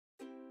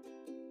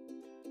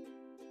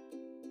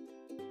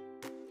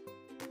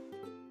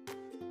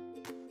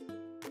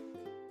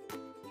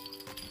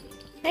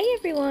Hi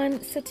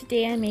everyone! So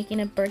today I'm making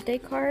a birthday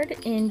card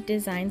in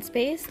Design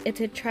Space.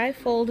 It's a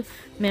tri-fold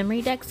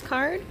memory decks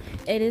card.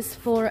 It is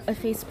for a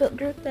Facebook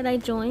group that I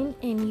joined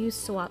and you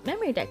swap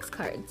memory decks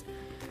cards.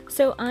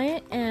 So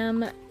I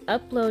am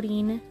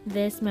uploading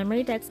this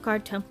memory decks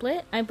card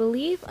template. I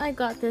believe I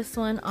got this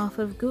one off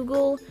of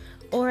Google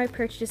or I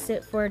purchased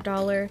it for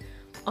 $1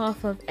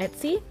 off of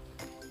Etsy.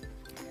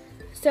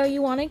 So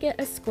you want to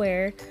get a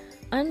square,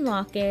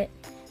 unlock it,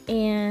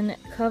 and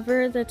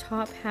cover the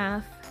top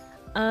half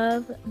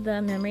of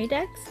the memory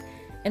decks,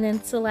 and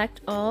then select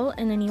all,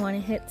 and then you want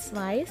to hit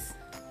slice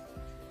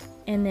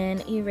and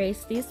then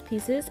erase these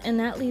pieces, and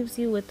that leaves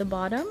you with the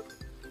bottom,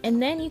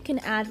 and then you can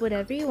add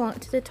whatever you want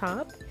to the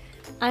top.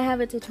 I have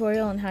a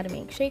tutorial on how to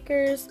make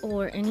shakers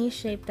or any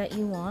shape that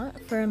you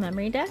want for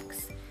memory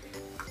decks.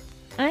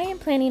 I am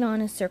planning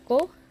on a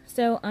circle,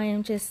 so I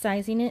am just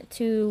sizing it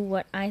to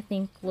what I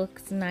think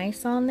looks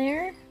nice on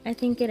there. I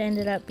think it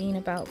ended up being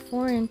about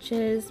 4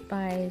 inches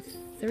by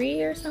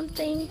 3 or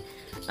something.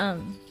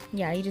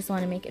 Yeah, you just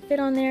want to make it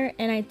fit on there,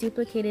 and I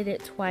duplicated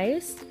it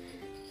twice.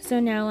 So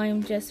now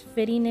I'm just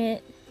fitting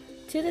it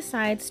to the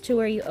sides to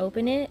where you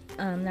open it.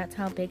 That's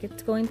how big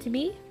it's going to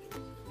be.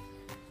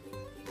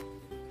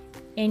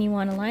 And you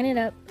want to line it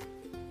up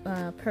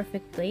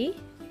perfectly,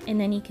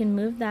 and then you can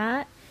move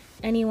that,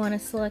 and you want to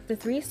select the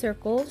 3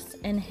 circles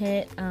and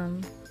hit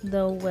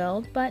the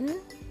weld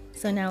button.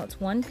 So now it's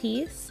one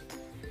piece,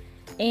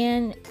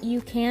 and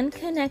you can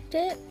connect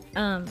it.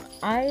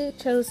 I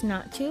chose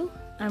not to.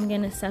 I'm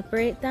gonna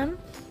separate them.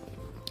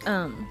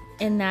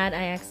 In that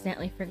I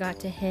accidentally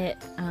forgot to hit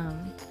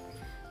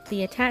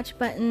the attach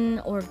button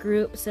or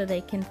group so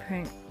they can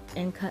print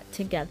and cut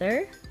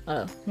together.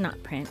 Oh,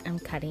 not print, I'm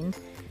cutting.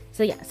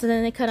 So yeah, so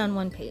then they cut on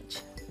one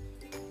page.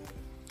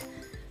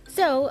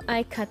 So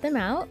I cut them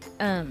out,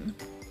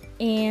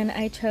 and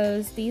I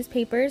chose these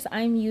papers.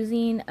 I'm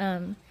using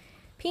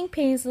Pink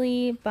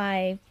Paisley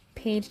by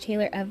Paige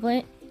Taylor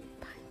Evelyn.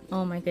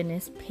 Oh my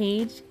goodness,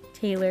 Paige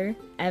Taylor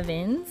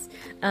Evans,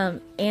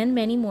 and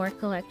many more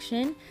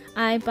collection.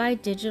 I buy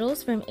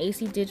digitals from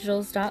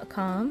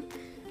acdigitals.com.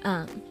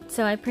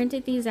 So I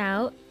printed these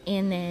out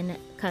and then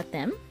cut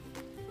them.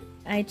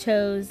 I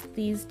chose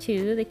these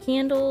two, the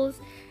candles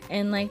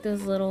and like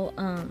those little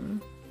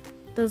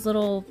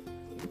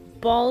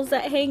balls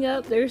that hang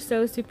up. They're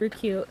so super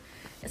cute.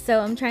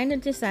 So I'm trying to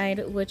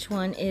decide which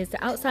one is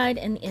the outside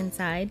and the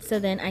inside, so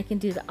then I can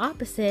do the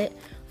opposite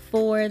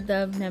for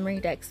the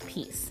memory decks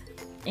piece.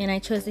 And I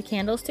chose the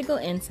candles to go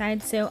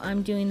inside, so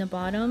I'm doing the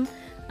bottom,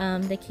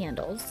 the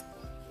candles.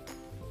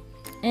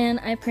 And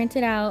I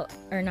printed out,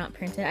 or not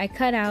printed, I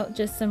cut out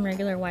just some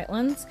regular white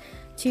ones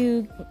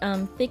to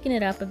thicken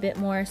it up a bit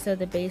more so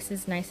the base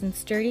is nice and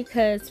sturdy,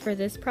 because for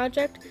this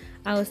project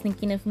I was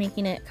thinking of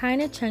making it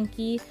kind of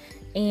chunky,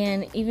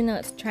 and even though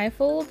it's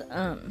trifold,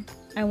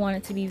 I want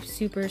it to be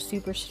super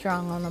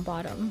strong on the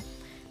bottom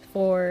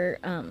for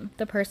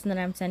the person that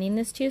I'm sending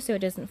this to, so it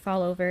doesn't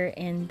fall over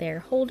in their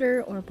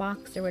holder or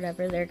box or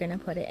whatever they're gonna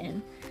put it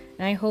in.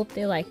 And I hope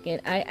they like it.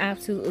 I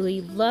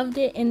absolutely loved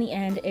it in the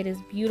end. It is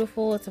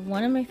beautiful. It's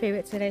one of my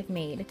favorites that I've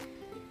made.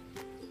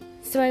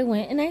 So I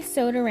went and I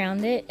sewed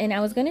around it, and I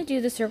was gonna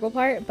do the circle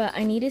part, but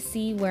I need to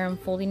see where I'm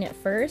folding it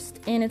first,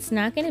 and it's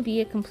not gonna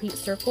be a complete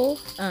circle.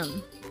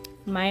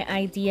 My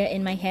idea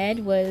in my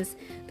head was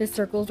the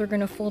circles were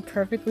gonna fold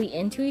perfectly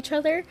into each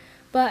other,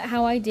 but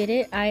how I did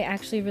it I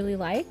actually really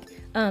like.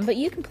 But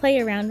you can play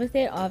around with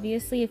it,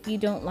 obviously, if you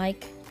don't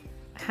like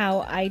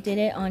how I did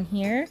it on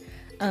here.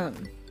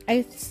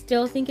 I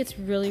still think it's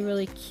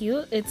really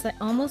cute. It's like,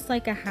 almost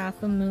like a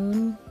half a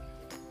moon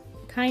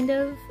kind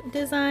of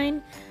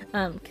design,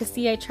 because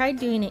see, I tried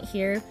doing it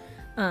here,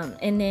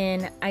 and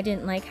then I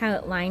didn't like how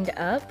it lined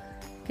up,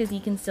 because you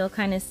can still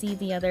kind of see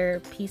the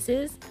other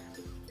pieces.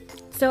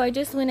 So I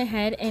just went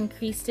ahead and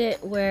creased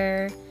it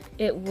where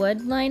it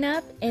would line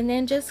up, and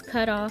then just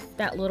cut off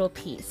that little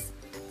piece.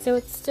 So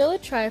it's still a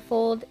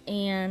trifold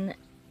and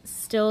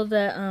still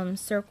the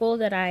circle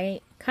that I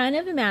kind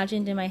of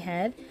imagined in my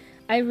head.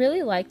 I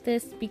really like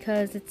this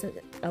because it's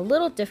a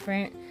little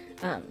different,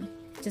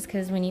 just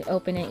because when you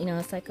open it, you know,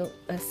 it's like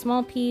a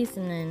small piece,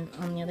 and then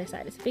on the other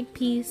side it's a big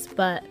piece.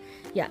 But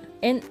yeah,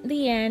 in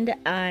the end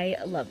I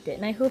loved it,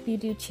 and I hope you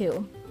do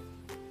too.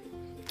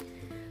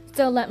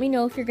 So let me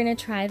know if you're gonna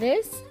try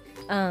this,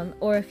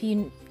 or if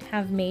you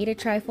have made a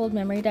trifold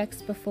memory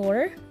decks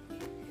before.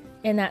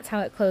 And that's how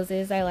it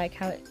closes. I like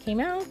how it came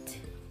out.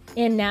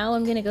 And now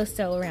I'm gonna go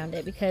sew around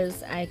it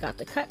because I got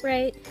the cut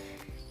right.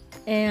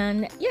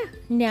 And yeah,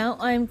 now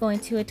I'm going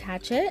to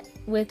attach it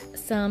with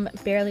some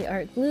Barely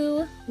Art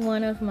glue,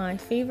 one of my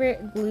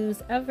favorite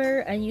glues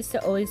ever. I used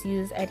to always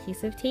use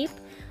adhesive tape,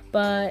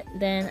 but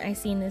then I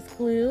seen this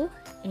glue,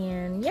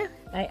 and yeah,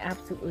 I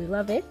absolutely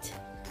love it.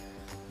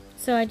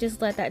 So I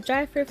just let that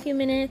dry for a few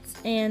minutes,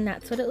 and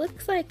that's what it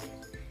looks like.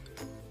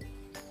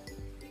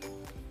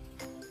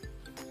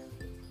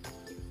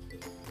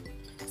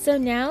 So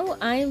now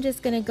I'm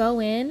just gonna go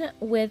in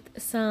with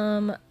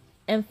some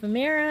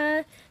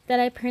ephemera that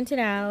I printed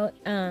out.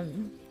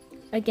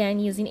 again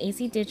using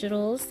AC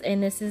Digital's,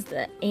 and this is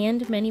the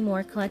And Many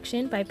More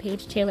collection by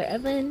Paige Taylor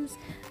Evans.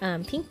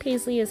 Pink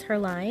Paisley is her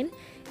line,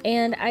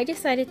 and I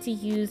decided to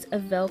use a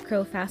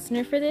Velcro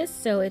fastener for this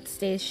so it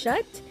stays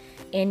shut,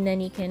 and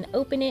then you can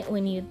open it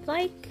when you'd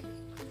like.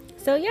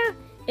 So yeah,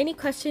 any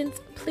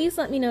questions, please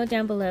let me know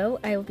down below.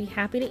 I will be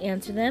happy to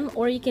answer them,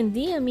 or you can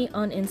DM me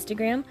on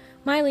Instagram.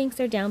 My links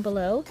are down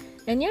below.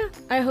 And yeah,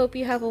 I hope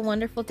you have a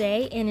wonderful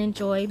day and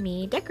enjoy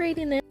me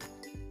decorating this.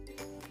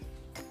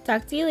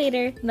 Talk to you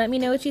later. Let me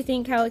know what you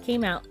think, how it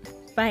came out.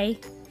 Bye.